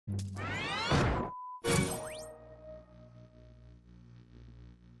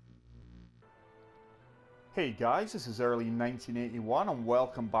Hey guys, this is early 1981 and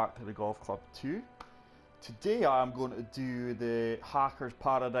welcome back to the Golf Club 2. Today I'm going to do the Hackers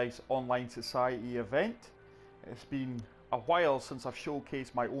Paradise Online Society event. It's been a while since I've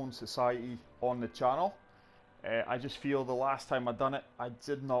showcased my own society on the channel. I just feel the last time I done it, I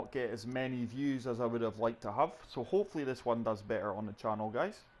did not get as many views as I would have liked to have. So hopefully this one does better on the channel,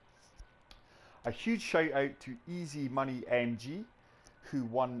 guys. A huge shout out to Easy Money MG, who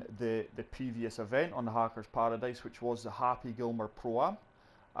won the previous event on the Hackers Paradise, which was the Happy Gilmer Pro-Am.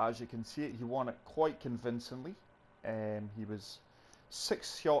 As you can see, he won it quite convincingly. He was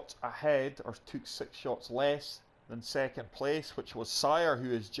 6 shots ahead, or took 6 shots less than second place, which was Sire,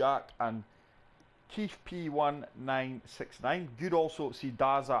 who is Jack, and Keith P1969. Good also to see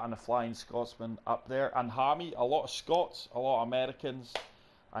Daza and the Flying Scotsman up there, and Hammy. A lot of Scots, a lot of Americans,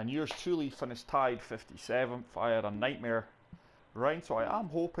 and yours truly finished tied 57th. I had a nightmare round, so I am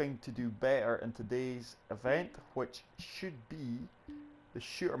hoping to do better in today's event, which should be the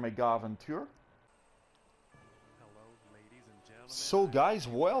Shooter McGavin Tour. So guys,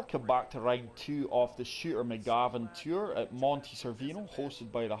 welcome back to round 2 of the Shooter McGavin Tour at Monte Cervino,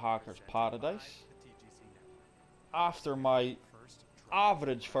 hosted by the Hackers Paradise. After my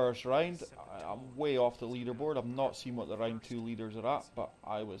average first round, I'm way off the leaderboard. I'm not seeing what the round 2 leaders are at, but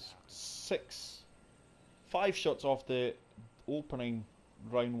I was 5 shots off the opening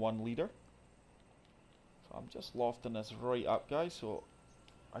round 1 leader. So I'm just lofting this right up, guys, so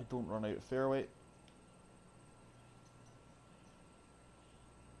I don't run out of fairway.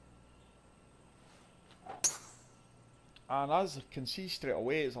 And as you can see straight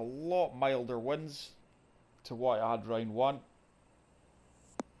away, it's a lot milder winds to what I had round 1.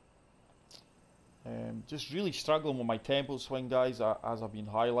 Just really struggling with my tempo swing, guys, as I've been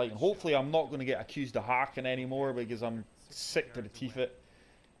highlighting. Hopefully I'm not going to get accused of hacking anymore, because I'm sick to the teeth of it.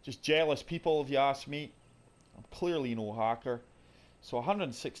 Just jealous people, if you ask me. I'm clearly no hacker. So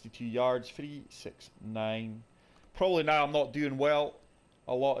 162 yards, 369. Probably now I'm not doing well.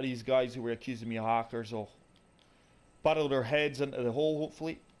 A lot of these guys who were accusing me of hackers will barrel their heads into the hole,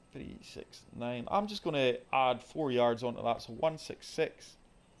 hopefully. 369. I'm just going to add 4 yards onto that, so 166.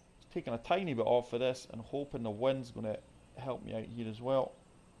 Taking a tiny bit off of this and hoping the wind's going to help me out here as well.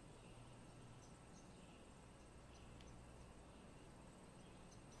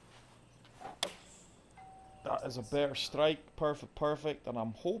 That is a better strike, perfect, and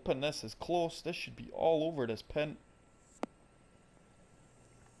I'm hoping this is close. This should be all over this pin.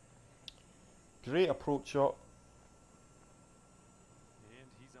 Great approach shot. And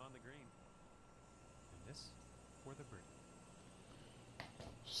he's on the green. And this for the birdie.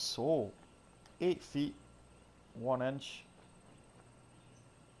 So, 8 feet, 1 inch.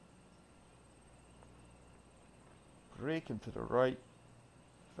 Breaking to the right.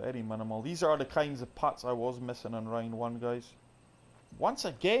 Very minimal. These are the kinds of putts I was missing in round 1, guys. Once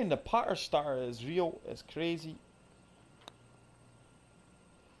again, the putter starter is real. It's crazy.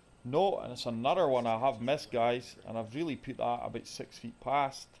 No, and it's another one I have missed, guys. And I've really put that about 6 feet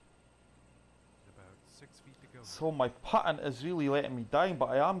past. About 6 feet to go. So my putting is really letting me down, but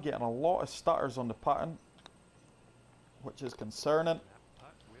I am getting a lot of stutters on the putting, which is concerning.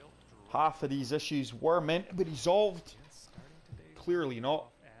 Half of these issues were meant to be resolved. Clearly not.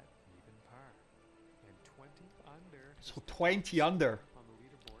 So 20 under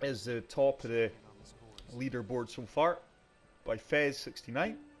is the top of the leaderboard so far by Fez69.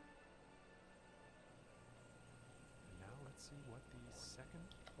 And now let's see what the second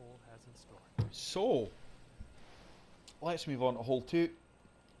hole has in store. So let's move on to hole 2.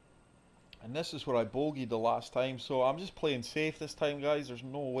 And this is where I bogeyed the last time, so I'm just playing safe this time, guys. There's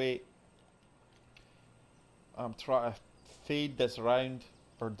no way I'm trying to fade this round,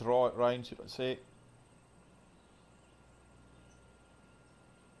 or draw it round, should I say.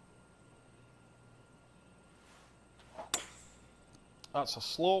 That's a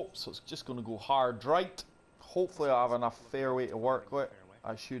slope, so it's just going to go hard right. Hopefully I have enough fairway to work with.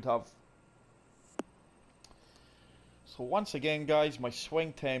 I should have. So once again, guys, my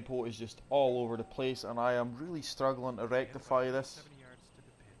swing tempo is just all over the place, and I am really struggling to rectify this.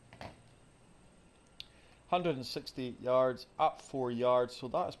 168 yards, up 4 yards, so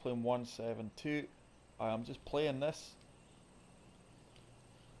that is playing 172. I am just playing this.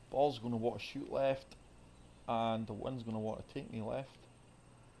 Ball's going to want to shoot left, and the wind's going to want to take me left.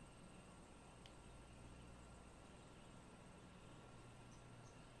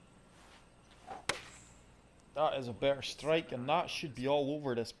 That is a better strike, and that should be all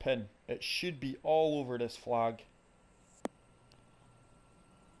over this pin. It should be all over this flag.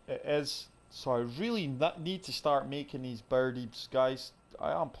 It is. So I really need to start making these birdies, guys.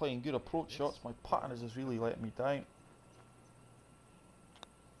 I am playing good approach shots. My putting is just really letting me down.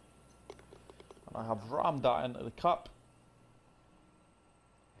 And I have rammed that into the cup.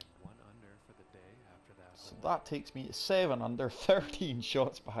 And 1 under for the day after that So hole. that takes me to 7 under, 13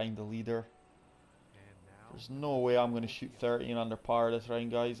 shots behind the leader. And now There's no way I'm going to shoot 13 under par this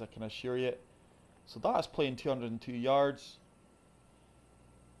round, guys, I can assure you. So that is playing 202 yards.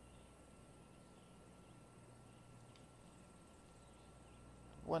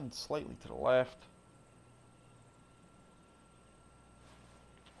 Wind slightly to the left.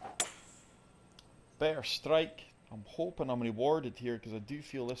 Better strike. I'm hoping I'm rewarded here because I do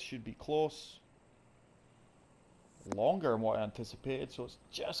feel this should be close. Longer than what I anticipated, so it's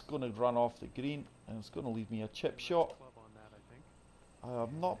just going to run off the green and it's going to leave me a chip shot. club on that, I think. I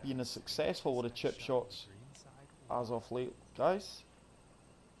have not been as successful with the chip shots as of late, guys.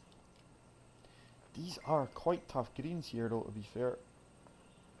 These are quite tough greens here though, to be fair.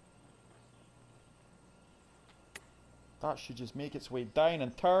 That should just make its way down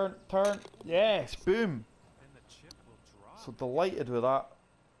and turn, yes, boom. And the chip will drop. So delighted with that.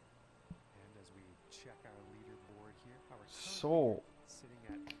 And as we check our leaderboard here, our current So sitting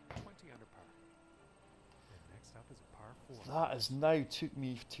at 20 under par. And next up is a par 4. that has now took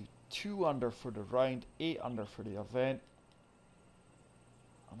me to 2 under for the round, 8 under for the event.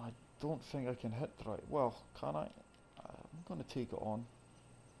 And I don't think I can hit the right. Well, can I? I'm going to take it on.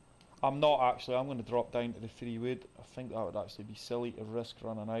 I'm not actually. I'm going to drop down to the 3 wood. I think that would actually be silly to risk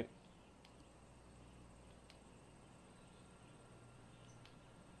running out.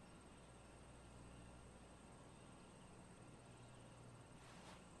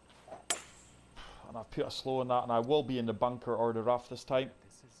 And I've put a slow on that, and I will be in the bunker or the rough this time.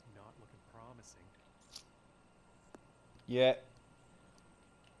 This is not looking promising. Yeah.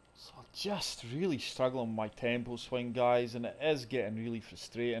 So just really struggling with my tempo swing, guys, and it is getting really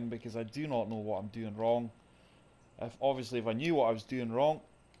frustrating because I do not know what I'm doing wrong. Obviously if I knew what I was doing wrong,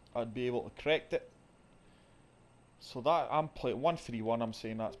 I'd be able to correct it. So that I'm playing 131, I'm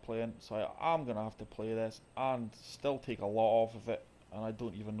saying that's playing, so I'm gonna have to play this and still take a lot off of it, and I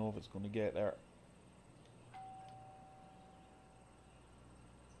don't even know if it's going to get there.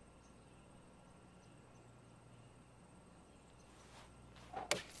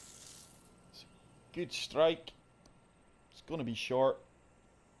 Good strike. It's going to be short.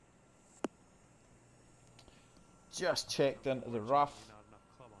 Just checked into the rough. Not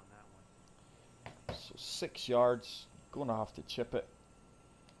enough club on that one. So 6 yards. Going to have to chip it.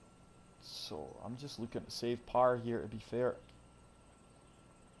 So I'm just looking to save par here, to be fair.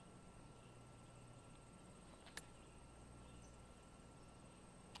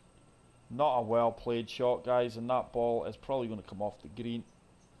 Not a well played shot, guys, and that ball is probably going to come off the green.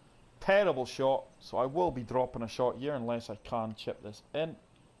 Terrible shot, so I will be dropping a shot here unless I can chip this in.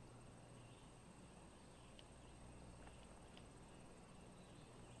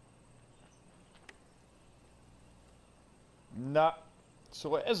 Nah,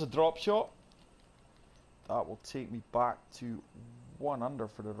 so it is a drop shot. That will take me back to 1 under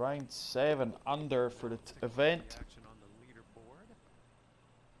for the round, 7 under for the event. Action on the leaderboard.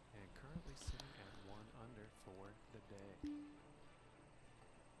 And currently sitting at 1 under for the day.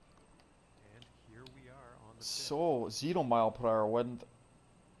 And here we are on the So 0 mile per hour wind.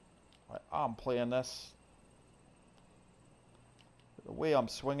 I'm playing this. The way I'm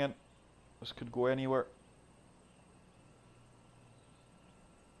swinging, this could go anywhere.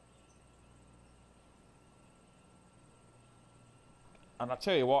 And I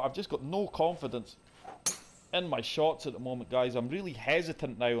tell you what, I've just got no confidence in my shots at the moment, guys. I'm really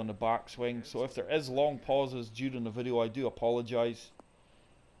hesitant now on the backswing, so if there is long pauses during the video, I do apologise.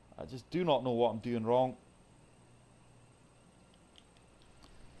 I just do not know what I'm doing wrong.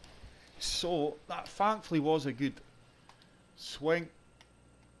 So that thankfully was a good swing.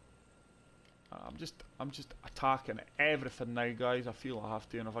 I'm just attacking everything now, guys. I feel I have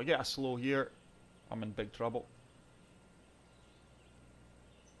to, and if I get a slow here, I'm in big trouble.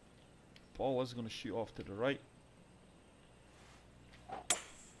 Ball is going to shoot off to the right.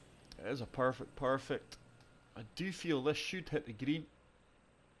 It is a perfect. I do feel this should hit the green.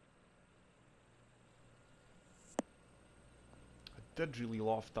 I did really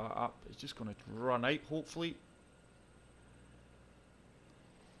loft that up. It's just going to run out, hopefully.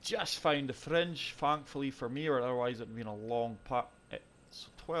 Just found the fringe, thankfully for me, or otherwise it would have been a long putt. So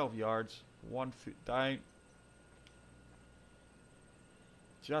 12 yards, 1 foot down.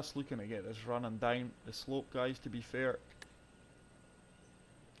 Just looking to get this running down the slope, guys, to be fair.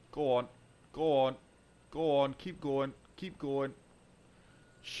 Go on, go on, go on, keep going, keep going.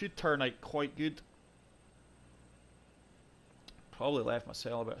 Should turn out quite good. Probably left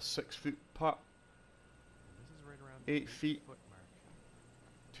myself about a 6 foot putt. And this is right around 8 feet. foot mark.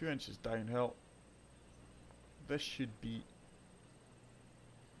 2 inches downhill. This should be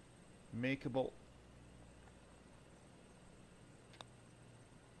makeable.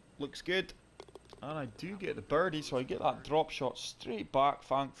 Looks good. And I do get the birdie, so I get that drop shot straight back,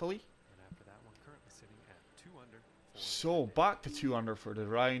 thankfully. And after that one, currently sitting at 2 under. So back to 2 under for the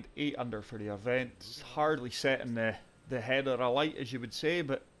round, 8 under for the event. It's hardly setting the header alight, as you would say,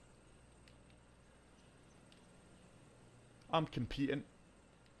 but I'm competing.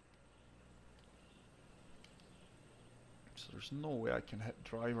 So there's no way I can hit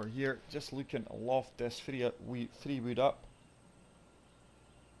driver here. Just looking to loft this 3-wood up.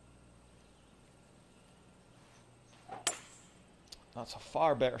 That's a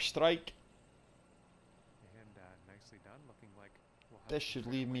far better strike. And nicely done. Looking like we'll have This some should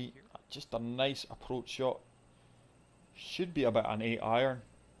fairway leave me here. just a nice approach shot. Should be about an 8 iron,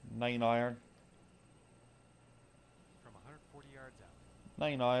 9 iron, From 140 yards out.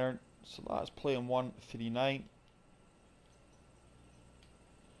 9 iron. So that's playing 139.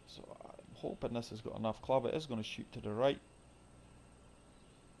 So I'm hoping this has got enough club. It is going to shoot to the right.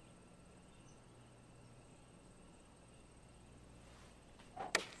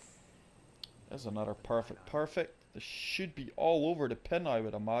 There's another perfect. This should be all over the pin, I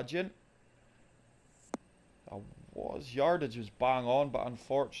would imagine. Yardage was bang on, but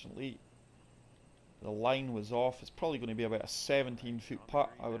unfortunately the line was off. It's probably going to be about a 17 foot putt,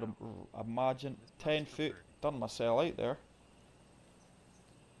 I would imagine. 10 foot, done myself out there.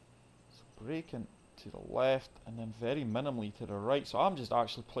 So breaking to the left and then very minimally to the right. So I'm just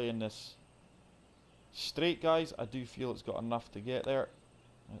actually playing this straight, guys. I do feel it's got enough to get there.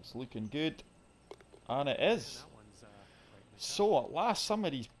 It's looking good. And it is. So at last, some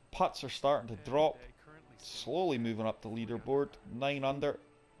of these putts are starting to drop. Slowly moving up the leaderboard. 9 under,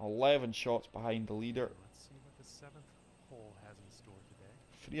 11 shots behind the leader. Let's see what the 7th hole has in store today.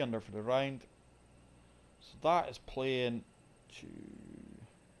 3 under for the round. So that is playing to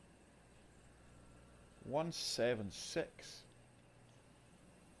 176.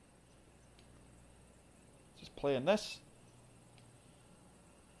 Just playing this.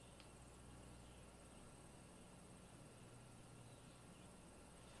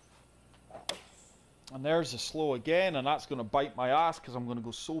 And there's the slow again, and that's going to bite my ass because I'm going to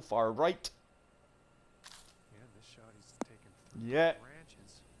go so far right. Yeah, this shot he's taken 3 Yeah.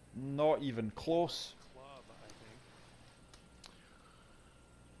 branches. Not even close. Club, I think.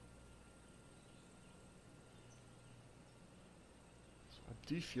 So I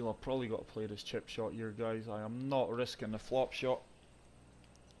do feel I've probably got to play this chip shot here, guys. I am not risking the flop shot.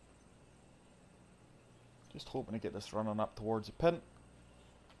 Just hoping to get this running up towards the pin.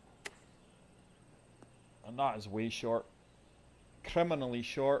 And that is way short. Criminally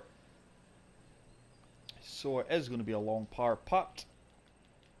short. So it is going to be a long par putt.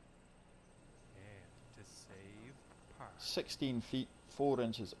 And to save par. 16 feet, 4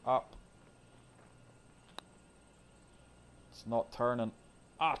 inches up. It's not turning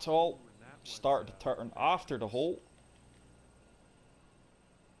at all. Ooh, and that was, Started to turn after the hole.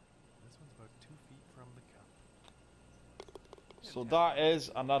 This one's about 2 feet from the cup. So that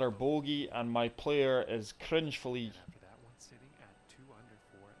is another bogey, and my player is cringefully And after that one, sitting at 2 under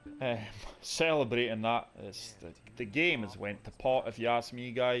for celebrating that. The game has went to pot, if you ask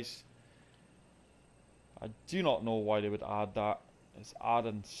me, guys. I do not know why they would add that. It's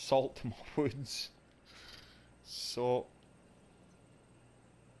adding salt to my wounds. So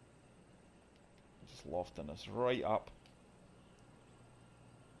just lofting this right up.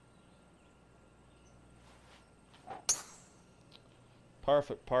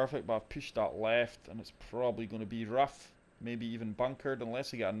 Perfect, but I've pushed that left, and it's probably going to be rough, maybe even bunkered,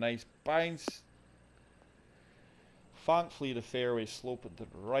 unless I get a nice bounce. Thankfully, the fairway sloping to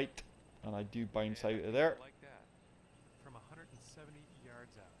the right, and I do bounce out of there. like that. From 170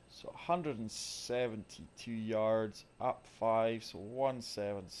 yards out. So 172 yards, up 5, so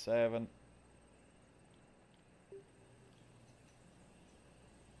 177.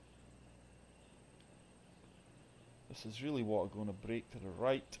 This is really what I'm going to break to the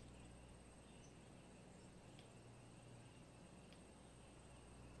right.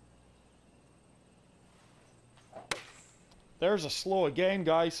 There's a slow again,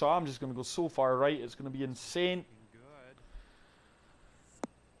 guys, so I'm just going to go so far right, it's going to be insane. Good.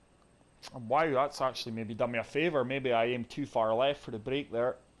 And wow, that's actually maybe done me a favour. Maybe I aimed too far left for the break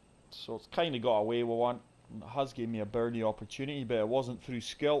there. So it's kind of got away with one. And it has given me a birdie opportunity, but it wasn't through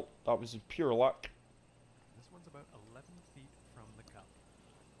skill. That was pure luck. This one's about 11 feet from the cup.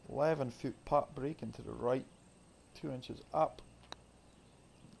 11 foot putt breaking to the right. 2 inches up.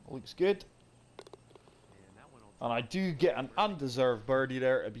 Looks good. And that one will And I drop do get an birdie. undeserved birdie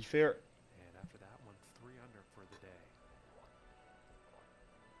there, to be fair. And after that one, 3 under for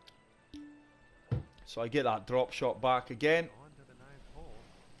the day. So I get that drop shot back again. On to the 9th hole.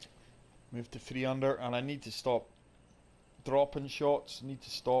 Move to 3 under, and I need to stop dropping shots. I need to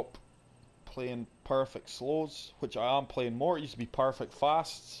stop playing perfect slows, which I am playing more. It used to be perfect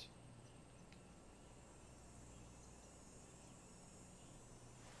fasts.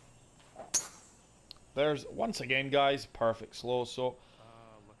 There's, once again, guys, perfect slow. So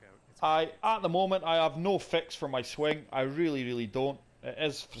Look out. It's at the moment, I have no fix for my swing. I really don't. It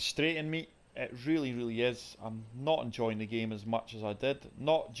is frustrating me. It really is. I'm not enjoying the game as much as I did.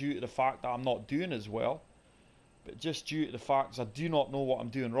 Not due to the fact that I'm not doing as well, but just due to the fact I do not know what I'm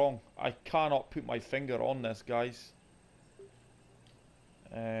doing wrong. I cannot put my finger on this, guys.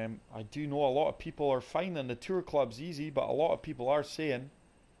 I do know a lot of people are finding the tour clubs easy, but a lot of people are saying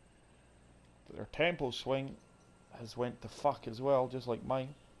that their tempo swing has went to fuck as well, just like mine.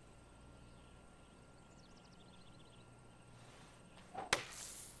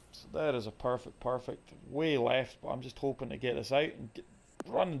 So there is a perfect, way left, but I'm just hoping to get this out and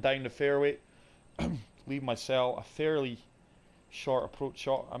running down the fairway, leave myself a fairly short approach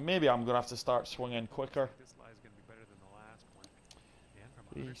shot, and maybe I'm gonna have to start swinging quicker. This lie is going to be better than the last one. And from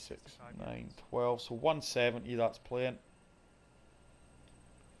 3, 6, 165 9, yards. 12. So 170, that's playing.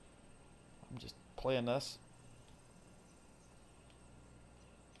 I'm just playing this.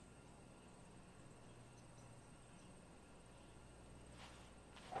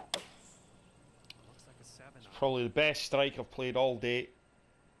 Looks like a 7. It's probably the best strike I've played all day.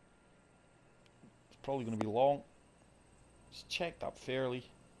 It's probably going to be long. Just checked up fairly.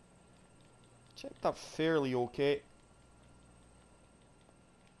 Checked up fairly okay.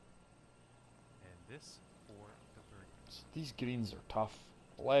 And this for the birdie. So these greens are tough.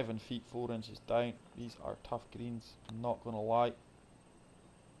 11 feet 4 inches down. These are tough greens. I'm not going to lie.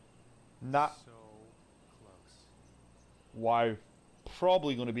 Nah. So close. Wow.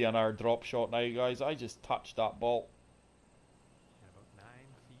 Probably going to be an hour drop shot now, guys. I just touched that ball. And about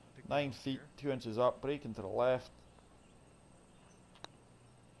 9 feet to go 9 feet, here. 2 inches up, breaking to the left.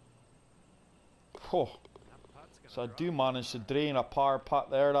 Oh, That putt's gonna so I drop. do manage to drain a par putt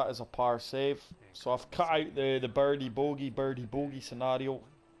there. That is a par save. So I've cut out the birdie bogey scenario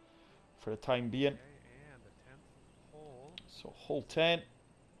for the time being. Okay, and the 10th hole. So hole 10.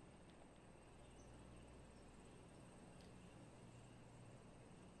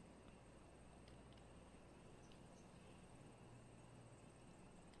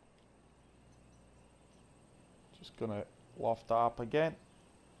 Just gonna loft that up again.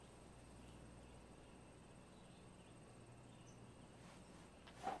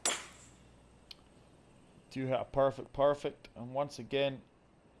 Do hit a perfect, and once again,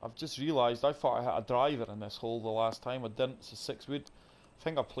 I've just realised I thought I had a driver in this hole the last time. I didn't. It's a 6 wood. I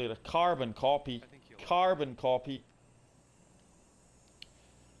think I played a carbon copy. I think you'll Carbon copy.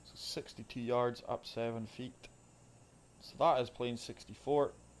 So 62 yards up 7 feet. So that is playing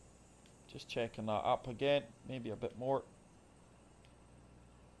 64. Just checking that up again. Maybe a bit more.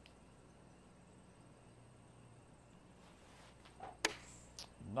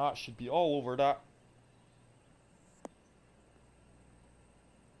 And that should be all over that.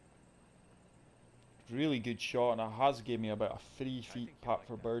 Really good shot, and it has given me about a 3 feet think you'll putt like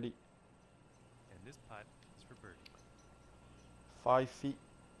for that. birdie. And this putt is for birdie. 5 feet.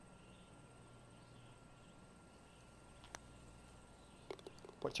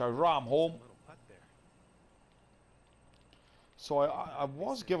 Which I ram home. Little putt there. So I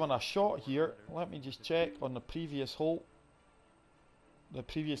was given a shot here. Let me just check on the previous hole. The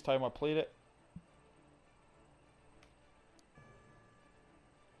previous time I played it.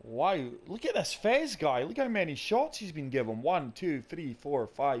 Wow, look at this Fez guy. Look how many shots he's been given. 1, 2, 3, 4,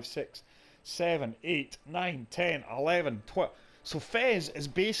 5, 6, 7, 8, 9, 10, 11, 12. So Fez is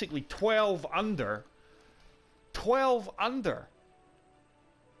basically 12 under. 12 under.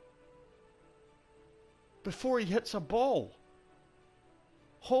 Before he hits a ball.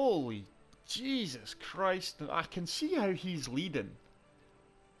 Holy Jesus Christ. I can see how he's leading.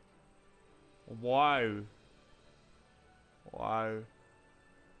 Wow. Wow.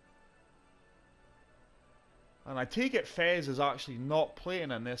 And I take it Fez is actually not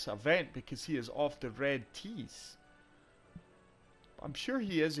playing in this event because he is off the red tees. I'm sure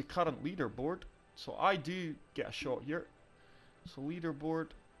he is a current leaderboard. So I do get a shot here. So leaderboard.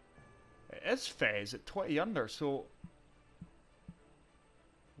 It is Fez at 20 under, so...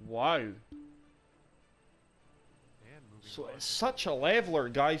 Wow. And moving So it's such a leveler,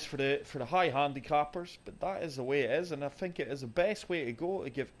 guys, for the high handicappers, but that is the way it is, and I think it is the best way to go to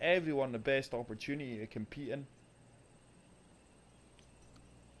give everyone the best opportunity to compete in.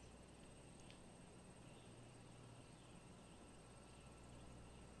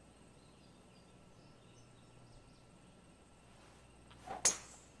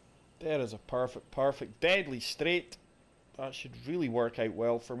 There is a perfect, deadly straight. That should really work out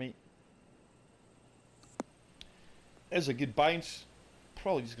well for me. Is a good bounce.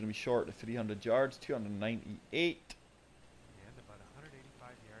 Probably just going to be short of 300 yards, 298. And about 185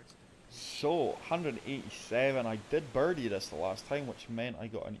 yards to the So, 187. I did birdie this the last time, which meant I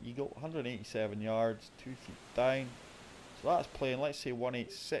got an eagle. 187 yards, 2 feet down. So that's playing, let's say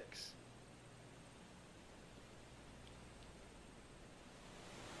 186.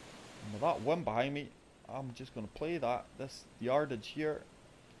 And with that wind behind me, I'm just going to play this yardage here.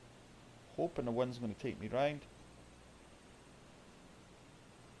 Hoping the wind's going to take me round.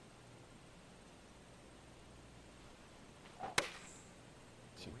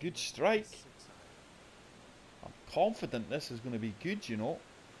 It's a good strike. I'm confident this is going to be good, you know.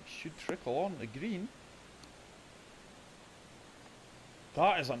 It should trickle on the green.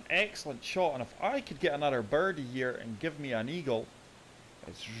 That is an excellent shot, and if I could get another birdie here and give me an eagle,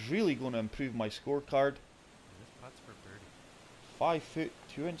 it's really going to improve my scorecard. This putt's for birdie. 5 foot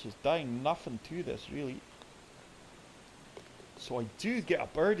 2 inches down, nothing to this really. So I do get a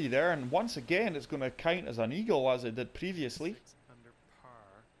birdie there, and once again it's going to count as an eagle as I did previously. 6 under par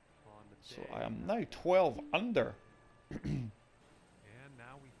on the So day. I am now 12 under. And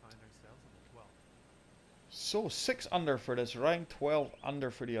now we find ourselves in the 12th. So 6 under for this round, 12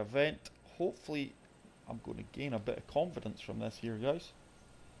 under for the event. Hopefully I'm going to gain a bit of confidence from this here, guys.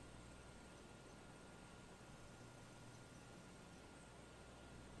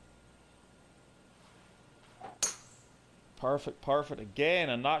 Perfect again,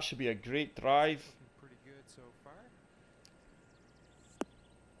 and that should be a great drive. Looking pretty good so far.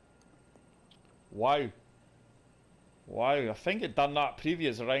 Wow, I think it done that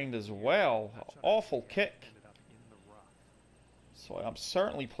previous round as well. Awful kick. Ended up in the rough. So I'm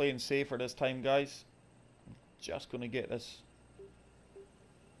certainly playing safer this time, guys. I'm just going to get this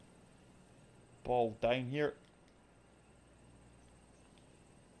ball down here.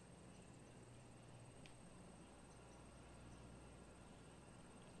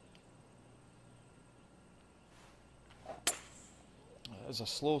 Is a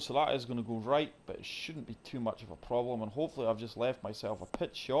slow, so that is going to go right, but it shouldn't be too much of a problem, and hopefully I've just left myself a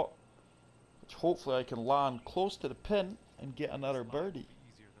pitch shot, which hopefully I can land close to the pin and get another birdie.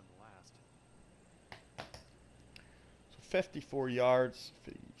 Easier than the last. So 54 yards,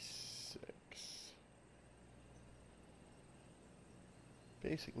 56.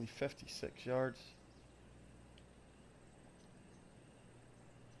 Basically 56 yards.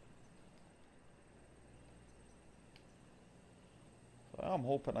 I'm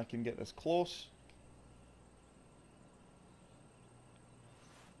hoping I can get this close.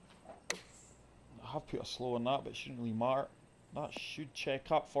 I have put a slow on that, but it shouldn't really matter. That should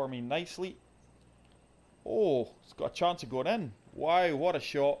check up for me nicely. Oh, it's got a chance of going in. Wow, what a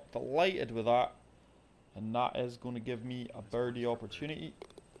shot. Delighted with that. And that is going to give me a birdie opportunity,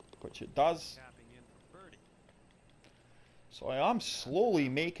 which it does. Tapping in for birdie. So I am slowly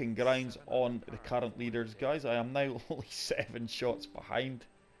making grinds on the current leaders, guys. I am now only 7 shots behind.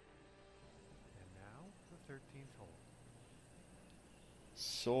 And now the 13th hole.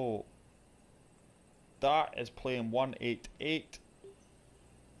 So that is playing 188.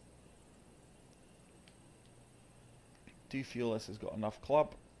 Do you feel this has got enough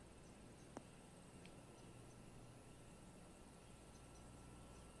club?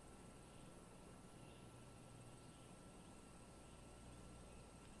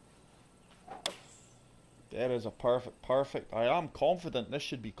 There is a perfect. I am confident this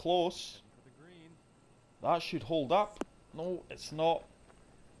should be close. For the green. That should hold up. No, it's not.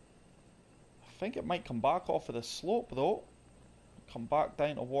 I think it might come back off of the slope though. Come back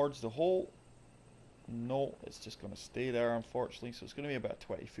down towards the hole. No, it's just going to stay there unfortunately. So it's going to be about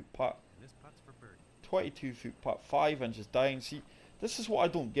a 20-foot putt. And this putt's for birdie. 22-foot putt, 5 inches down. See, this is what I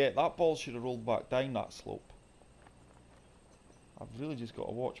don't get. That ball should have rolled back down that slope. I've really just got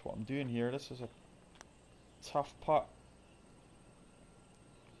to watch what I'm doing here. This is a tough putt.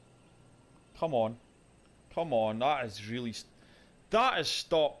 Come on. Come on. That is really... That is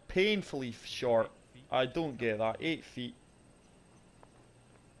stopped painfully short. I don't get that. 8 feet.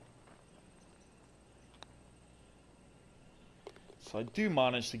 So I do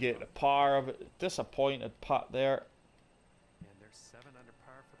manage to get the par of it. Disappointed putt there. And there's 7 under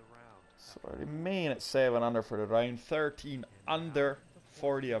par for the round. So I remain at 7 under for the round, 13 under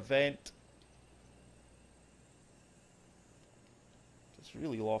for the event. Just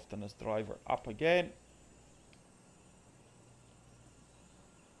really lofting this driver up again.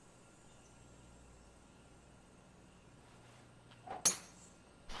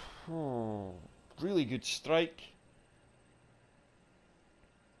 Really good strike.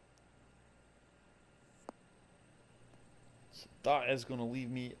 So that is going to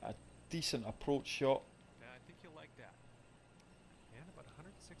leave me a decent approach shot. Yeah, I think you'll like that. And about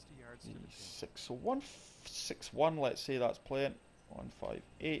 160 yards to the pin. 6, so 161, let's say that's playing.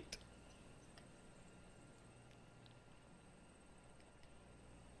 158.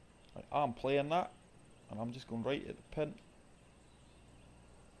 I am playing that, and I'm just going right at the pin.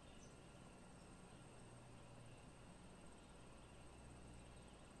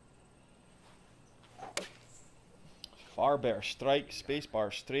 Far better strike,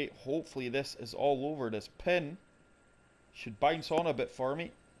 spacebar straight. Hopefully this is all over. This pin should bounce on a bit for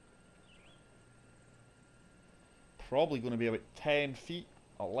me. Probably going to be about 10 feet,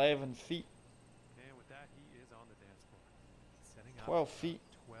 11 feet. And with that, he is on the dance floor. Setting up 12 feet.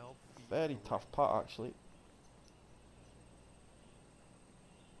 12 feet Very away. tough putt actually.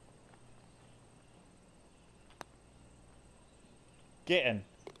 Get in.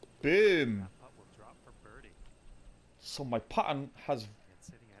 Boom. That putt will drop for birdie. So my putting has And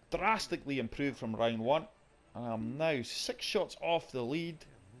sitting at drastically improved from round 1. And I'm now 6 shots off the lead.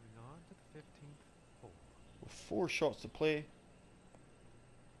 and moving on to the 15th hole. With 4 shots to play.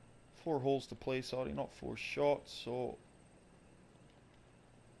 4 holes to play, sorry, not 4 shots. So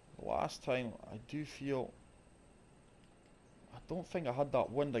the last time I do feel, I don't think I had that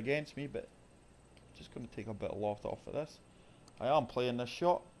wind against me, but just going to take a bit of loft off of this. I am playing this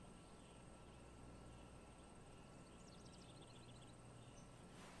shot.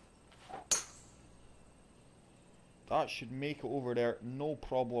 That should make it over there, no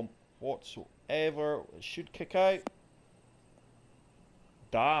problem whatsoever. It should kick out.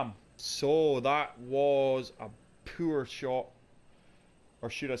 Damn. So that was a poor shot. Or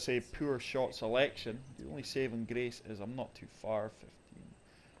should I say poor shot selection. The only saving grace is I'm not too far, 15.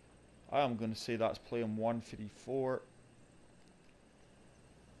 I am going to say that's playing 154.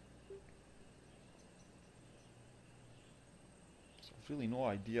 So I've really no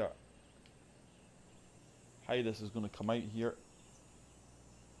idea how this is going to come out here.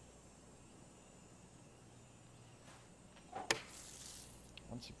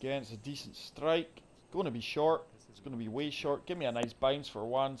 Once again, it's a decent strike. It's going to be short. It's going to be way short. Give me a nice bounce for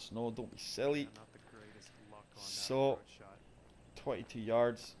once. No, don't be silly. Yeah, not the greatest luck on that So, approach shot. 22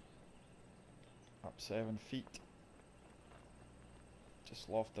 yards. Up 7 feet. Just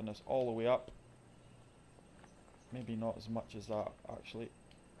lofting this all the way up. Maybe not as much as that, actually.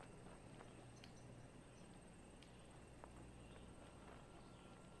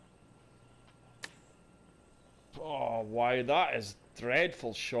 Oh, wow, that is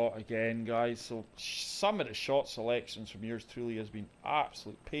dreadful shot again, guys. So some of the shot selections from yours truly has been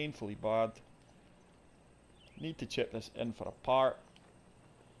absolutely painfully bad. Need to chip this in for a par.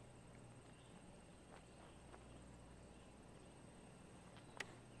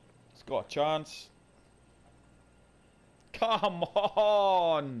 It's got a chance. Come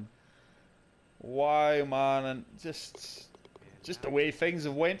on! Wow, man, and just the way things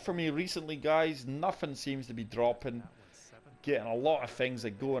have went for me recently, guys, nothing seems to be dropping. That one's 7. Getting a lot of things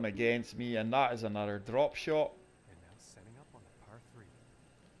that going against me, and that is another drop shot. And now setting up on the par 3.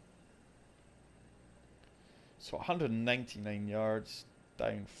 So 199 yards,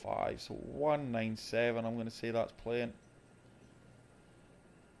 down 5, so 197, I'm going to say that's playing.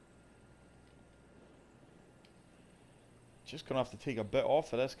 Just going to have to take a bit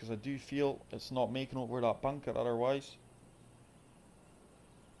off of this because I do feel it's not making over that bunker otherwise.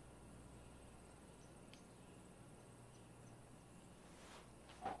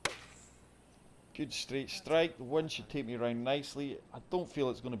 Good straight strike. The wind should take me around nicely. I don't feel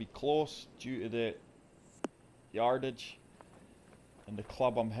it's going to be close due to the yardage and the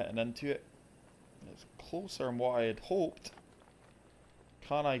club I'm hitting into it. It's closer than what I had hoped.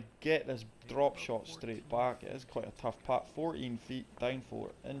 Can I get this drop shot straight back? It is quite a tough putt. 14 feet, down 4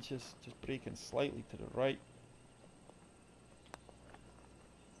 inches. Just breaking slightly to the right.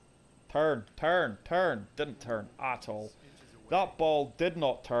 Turn, turn, turn. Didn't turn at all. That ball did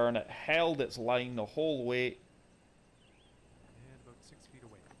not turn. It held its line the whole way. And about 6 feet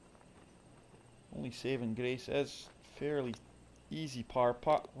away. Only saving grace is fairly easy par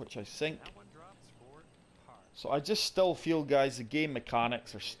putt, which I sink. That one drops for par. So I just still feel, guys, the game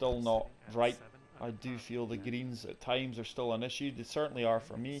mechanics are still not right. I do feel the greens at times are still an issue. They certainly are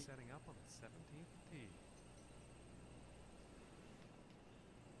for me. Setting up on the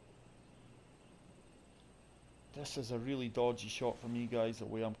This is a really dodgy shot for me, guys, the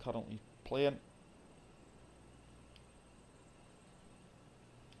way I'm currently playing.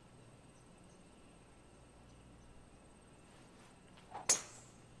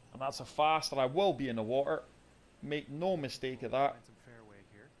 And that's a fast, and I will be in the water. Make no mistake of that. Find some fairway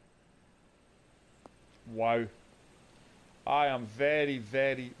here. Wow. I am very,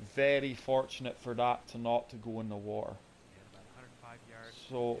 very, very fortunate for that not to go in the water. And about 105 yards.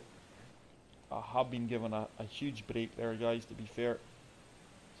 So, I have been given a huge break there, guys, to be fair.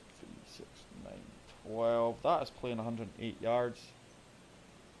 3, 6, 9, 12. That is playing 108 yards.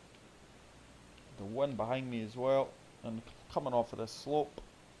 The wind behind me as well. And coming off of this slope.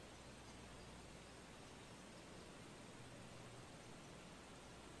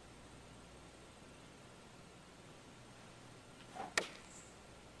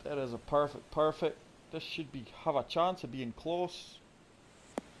 There is a perfect. This should have a chance of being close.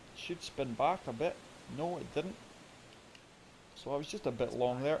 Should spin back a bit. No, it didn't. So I was just a bit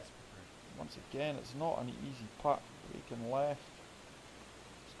long there. Once again, it's not an easy putt. Breaking left.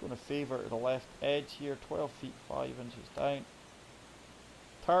 It's going to favour to the left edge here. 12 feet 5 inches down.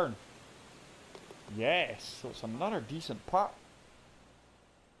 Turn. Yes, so it's another decent putt.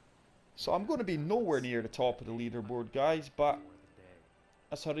 So I'm going to be nowhere near the top of the leaderboard, guys, but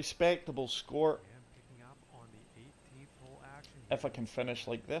it's a respectable score if I can finish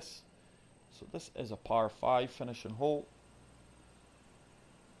like this. So this is a par 5 finishing hole.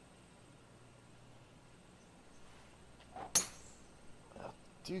 I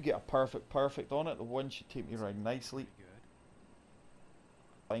do get a perfect on it. The wind should take me around nicely.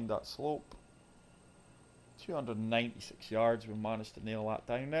 Find that slope. 296 yards. We managed to nail that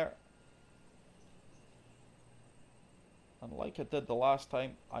down there. And like I did the last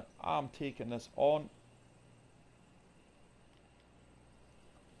time, I am taking this on.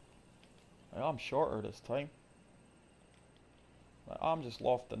 I am shorter this time. I'm just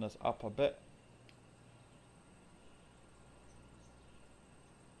lofting this up a bit.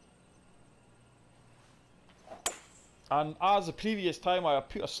 And as the previous time I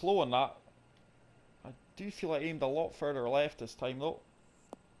put a slow on that, I do feel I aimed a lot further left this time though.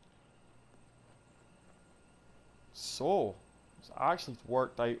 So, it's actually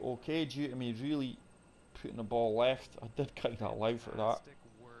worked out okay due to me really putting the ball left. I did kind of allow for that.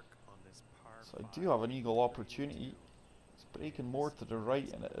 So I do have an eagle opportunity. It's breaking more to the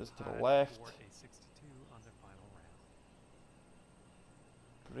right than it is to the left.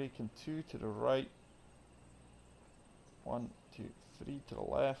 Breaking 2 to the right. 1, 2, 3 to the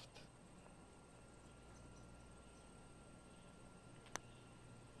left.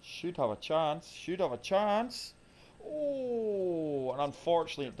 Should have a chance. Should have a chance. Oh, and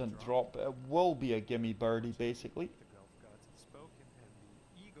unfortunately it didn't drop. It will be a gimme birdie basically.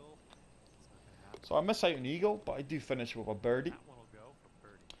 So I miss out on the eagle, but I do finish with a birdie.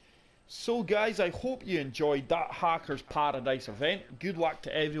 So guys, I hope you enjoyed that Hackers Paradise event. Good luck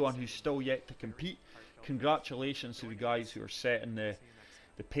to everyone who's still yet to compete. Congratulations to the guys who are setting the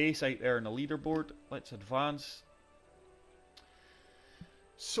pace out there in the leaderboard. Let's advance.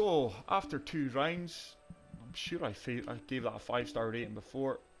 So, after 2 rounds, I'm sure I gave that a 5-star rating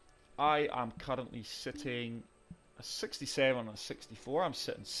before. I am currently sitting a 67 and a 64. I'm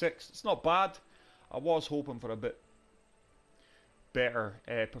sitting 6th. It's not bad. I was hoping for a bit better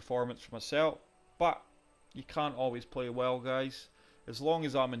performance for myself, but you can't always play well, guys. As long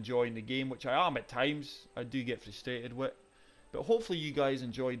as I'm enjoying the game, which I am at times, I do get frustrated with. But hopefully you guys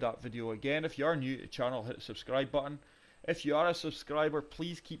enjoyed that video again. If you are new to the channel, hit the subscribe button. If you are a subscriber,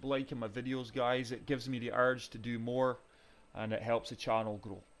 please keep liking my videos, guys. It gives me the urge to do more, and it helps the channel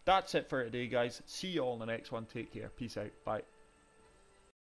grow. That's it for today, guys. See you all in the next one. Take care. Peace out. Bye.